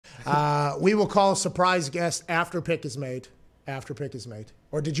We will call a surprise guest after pick is made. After pick is made.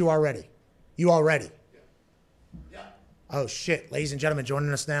 Or did you already? You already? Yeah. Oh, shit. Ladies and gentlemen,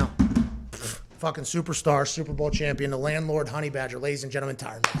 joining us now. Fucking superstar, Super Bowl champion, the landlord honey badger. Ladies and gentlemen,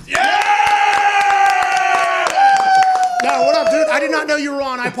 Tyrann. Yeah! No, what up, dude? I did not know you were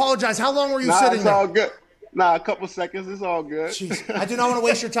on. I apologize. How long were you sitting it's there? all good. A couple seconds. It's all good. Jeez, I do not want to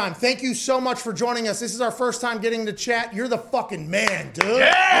waste your time. Thank you so much for joining us. This is our first time getting to chat. You're the fucking man, dude.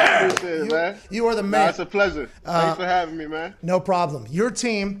 Yeah! You are the man. It's a pleasure. Thanks for having me, man. No problem. Your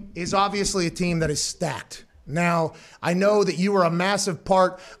team is obviously a team that is stacked. Now, I know that you were a massive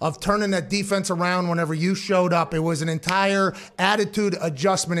part of turning that defense around whenever you showed up. It was an entire attitude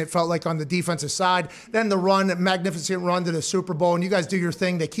adjustment, it felt like, on the defensive side. Then the run, magnificent run to the Super Bowl, and you guys do your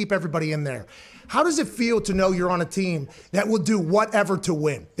thing. They keep everybody in there. How does it feel to know you're on a team that will do whatever to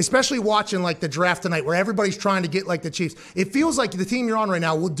win? Especially watching like the draft tonight where everybody's trying to get like the Chiefs. It feels like the team you're on right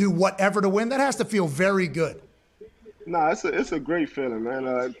now will do whatever to win. That has to feel very good. It's a great feeling, man.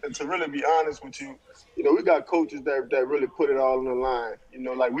 And to really be honest with you, we got coaches that really put it all on the line.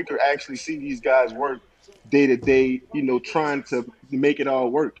 Like we could actually see these guys work day to day, trying to make it all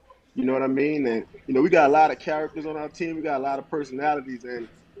work. You know what I mean? And, we got a lot of characters on our team. We got a lot of personalities. And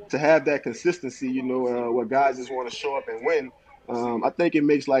to have that consistency, where guys just want to show up and win, I think it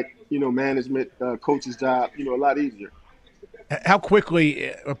makes management, coach's job, a lot easier. How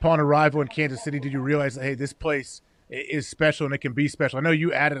quickly upon arrival in Kansas City did you realize that, hey, this place is special and it can be special? I know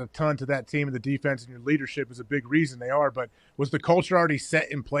you added a ton to that team, and the defense and your leadership is a big reason they are, but was the culture already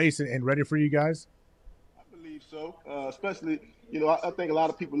set in place and ready for you guys? I believe so, especially, I think a lot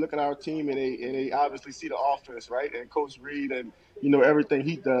of people look at our team and they obviously see the offense, right, and Coach Reed and, everything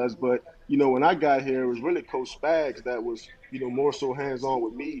he does. But, when I got here, it was really Coach Spags that was, more so hands-on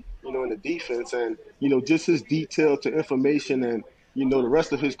with me, in the defense. And, just his detail to information and, the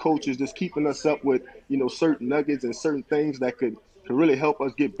rest of his coaches just keeping us up with, certain nuggets and certain things that could really help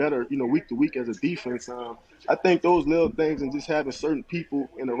us get better, week to week as a defense. I think those little things and just having certain people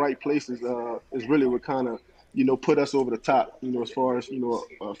in the right places is really what kind of, put us over the top, as far as,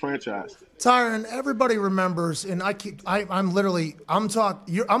 a franchise. Tyrann, everybody remembers, and I'm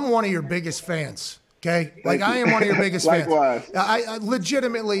one of your biggest fans. Okay, like I am one of your biggest fans. Likewise. I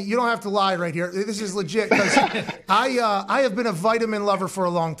legitimately, you don't have to lie right here. This is legit because I have been a vitamin lover for a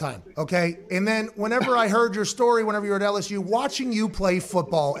long time. Okay, and then whenever I heard your story, whenever you were at LSU, watching you play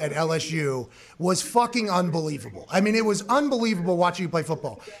football at LSU was fucking unbelievable. I mean, it was unbelievable watching you play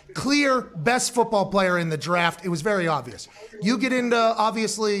football. Clear best football player in the draft. It was very obvious. You get into,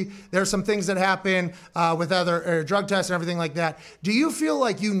 obviously, there's some things that happen with other drug tests and everything like that. Do you feel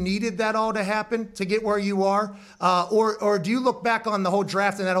like you needed that all to happen to get where you are? Or do you look back on the whole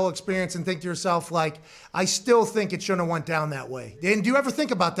draft and that whole experience and think to yourself, like, I still think it shouldn't have went down that way? And do you ever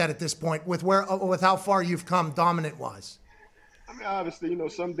think about that at this point with how far you've come dominant-wise? I mean, obviously,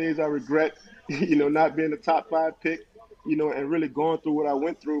 some days I regret, not being the top 5 pick, and really going through what I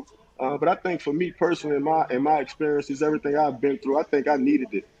went through. But I think for me personally, in my experiences, everything I've been through, I think I needed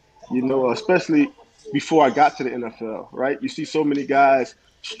it, especially before I got to the NFL, right? You see so many guys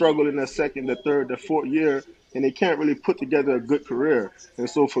struggle in their second, their third, their fourth year, and they can't really put together a good career. And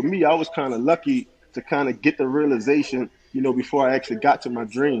so for me, I was kind of lucky to kind of get the realization, before I actually got to my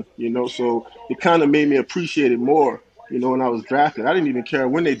dream, so it kind of made me appreciate it more, when I was drafted. I didn't even care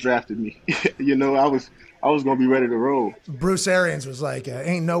when they drafted me. I was going to be ready to roll. Bruce Arians was like,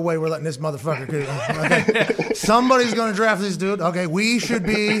 ain't no way we're letting this motherfucker go. Okay. Somebody's going to draft this dude. Okay, we should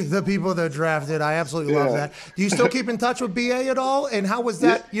be the people that drafted. I absolutely love that. Do you still keep in touch with BA at all? And how was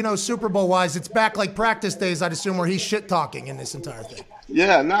that, Super Bowl-wise? It's back like practice days, I'd assume, where he's shit-talking in this entire thing.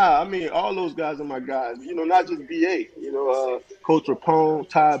 Yeah, I mean, all those guys are my guys. Not just BA. Coach Rapone,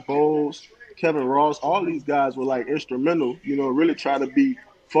 Ty Bowles, Kevin Ross, all these guys were, like, instrumental, really try to be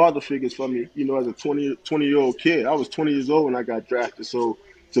father figures for me, as a 20-year-old kid. I was 20 years old when I got drafted. So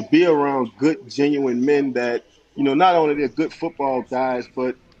to be around good, genuine men that, not only they're good football guys,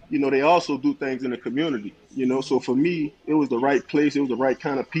 but, they also do things in the community, So for me, it was the right place. It was the right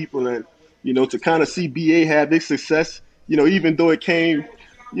kind of people. And, to kind of see BA have this success, even though it came,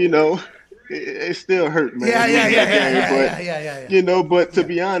 it still hurt, man. Yeah. But to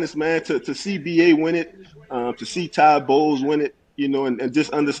be honest, man, to see BA win it, to see Ty Bowles win it, and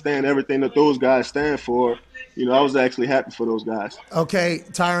just understand everything that those guys stand for, I was actually happy for those guys. Okay,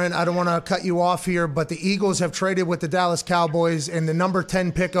 Tyrann, I don't want to cut you off here, but the Eagles have traded with the Dallas Cowboys and the number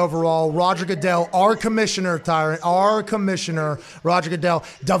 10 pick overall, Roger Goodell, our commissioner, Roger Goodell.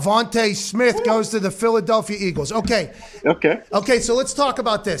 Devontae Smith goes to the Philadelphia Eagles. Okay, so let's talk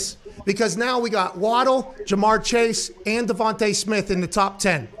about this. because now we got Waddle, Jamar Chase, and Devontae Smith in the top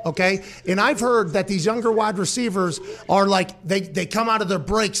 10, okay? And I've heard that these younger wide receivers are like, they come out of their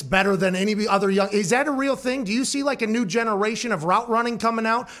breaks better than any other young. Is that a real thing? Do you see like a new generation of route running coming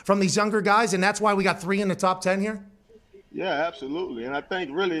out from these younger guys, and that's why we got 3 in the top 10 here? Yeah, absolutely. And I think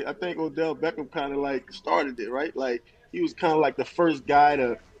Odell Beckham kind of like started it, right? Like he was kind of like the first guy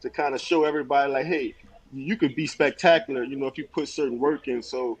to kind of show everybody like, hey, you could be spectacular, if you put certain work in.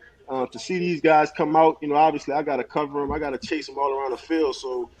 So to see these guys come out, obviously I got to cover them. I got to chase them all around the field.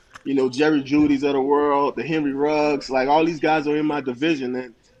 So, Jerry Jeudy's of the world, the Henry Ruggs, like all these guys are in my division.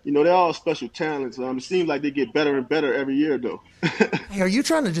 And, they're all special talents. It seems like they get better and better every year, though. Hey, are you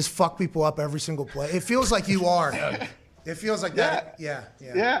trying to just fuck people up every single play? It feels like you are. It feels like that. Yeah.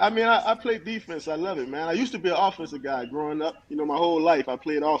 Yeah, I mean, I play defense. I love it, man. I used to be an offensive guy growing up. My whole life I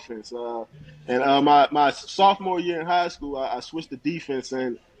played offense. And my sophomore year in high school, I switched to defense,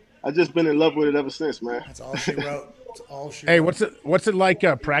 and I've just been in love with it ever since, man. That's all she wrote. Hey, what's it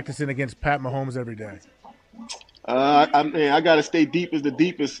like practicing against Pat Mahomes every day? I got to stay deep as the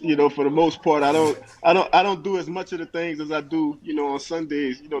deepest, for the most part. I don't do as much of the things as I do, on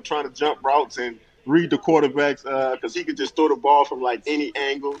Sundays, trying to jump routes and read the quarterbacks because he could just throw the ball from like any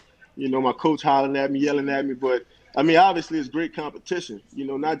angle. My coach hollering at me, yelling at me. But, I mean, obviously it's great competition,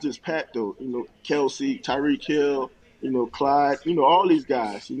 not just Pat, though. Kelsey, Tyreek Hill, Clyde, all these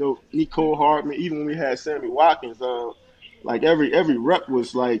guys, Nicole Hartman, even when we had Sammy Watkins, like every rep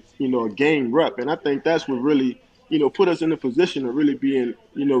was like, a game rep. And I think that's what really, put us in a position of really being,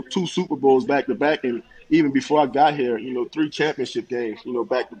 2 Super Bowls back-to-back. And even before I got here, 3 championship games,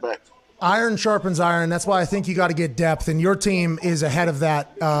 back-to-back. Iron sharpens iron. That's why I think you got to get depth, and your team is ahead of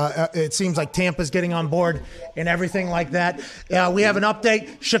that. It seems like Tampa's getting on board and everything like that. We have an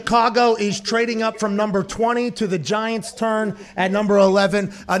update. Chicago is trading up from number 20 to the Giants' turn at number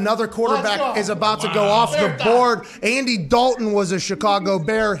 11. Another quarterback is about to go off the board. Andy Dalton was a Chicago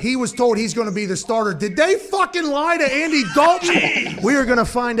Bear. He was told he's going to be the starter. Did they fucking lie to Andy Dalton? We are going to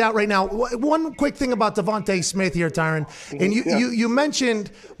find out right now. One quick thing about Devontae Smith here, Tyrann. And you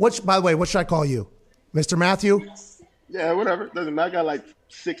mentioned, by the way, what should I call you? Mr. Mathieu? Yeah, whatever. Doesn't matter. I got like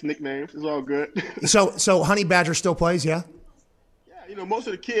 6 nicknames. It's all good. So Honey Badger still plays, yeah? Yeah, most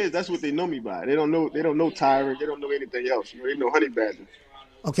of the kids, that's what they know me by. They don't know Tyrann. They don't know anything else. They know Honey Badger.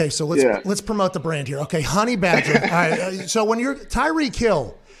 Okay, so let's promote the brand here. Okay, Honey Badger. All right. So when you're Tyreek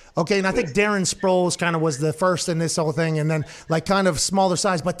Hill, okay, and I think Darren Sproles kind of was the first in this whole thing, and then like kind of smaller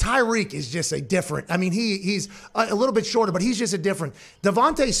size. But Tyreek is just a different. I mean, he's a little bit shorter, but he's just a different.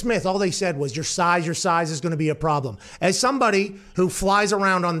 Devontae Smith, all they said was your size is going to be a problem. As somebody who flies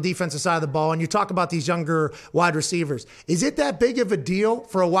around on the defensive side of the ball, and you talk about these younger wide receivers, is it that big of a deal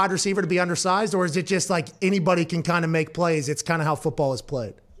for a wide receiver to be undersized, or is it just like anybody can kind of make plays? It's kind of how football is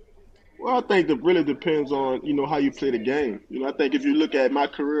played. Well, I think it really depends on, how you play the game. I think if you look at my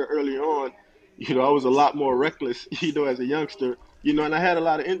career early on, I was a lot more reckless, as a youngster, and I had a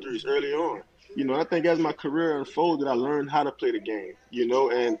lot of injuries early on. I think as my career unfolded, I learned how to play the game,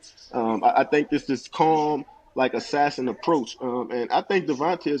 and I think this calm, like assassin approach. And I think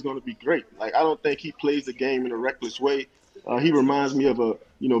Devontae is going to be great. Like, I don't think he plays the game in a reckless way. He reminds me of a,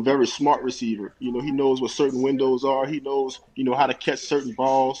 very smart receiver. He knows what certain windows are. He knows, how to catch certain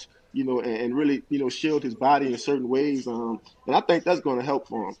balls. And really, shield his body in certain ways. And I think that's going to help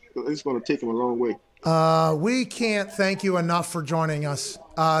for him. It's going to take him a long way. We can't thank you enough for joining us.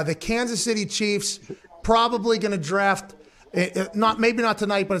 The Kansas City Chiefs probably going to draft, maybe not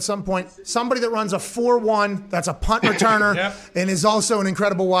tonight, but at some point, somebody that runs a 4.1, that's a punt returner, yep, and is also an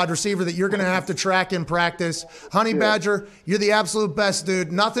incredible wide receiver that you're going to have to track in practice. Honey Badger, you're the absolute best,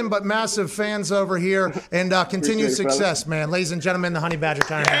 dude. Nothing but massive fans over here, and continued success, man. Ladies and gentlemen, the Honey Badger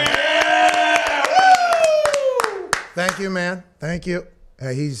time. Yeah! Thank you, man. Thank you.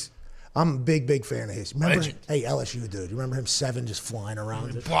 I'm a big fan of his. Remember, LSU, dude. You remember him 7 just flying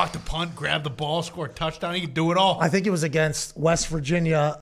around? Blocked the punt, grabbed the ball, scored a touchdown. He could do it all. I think it was against West Virginia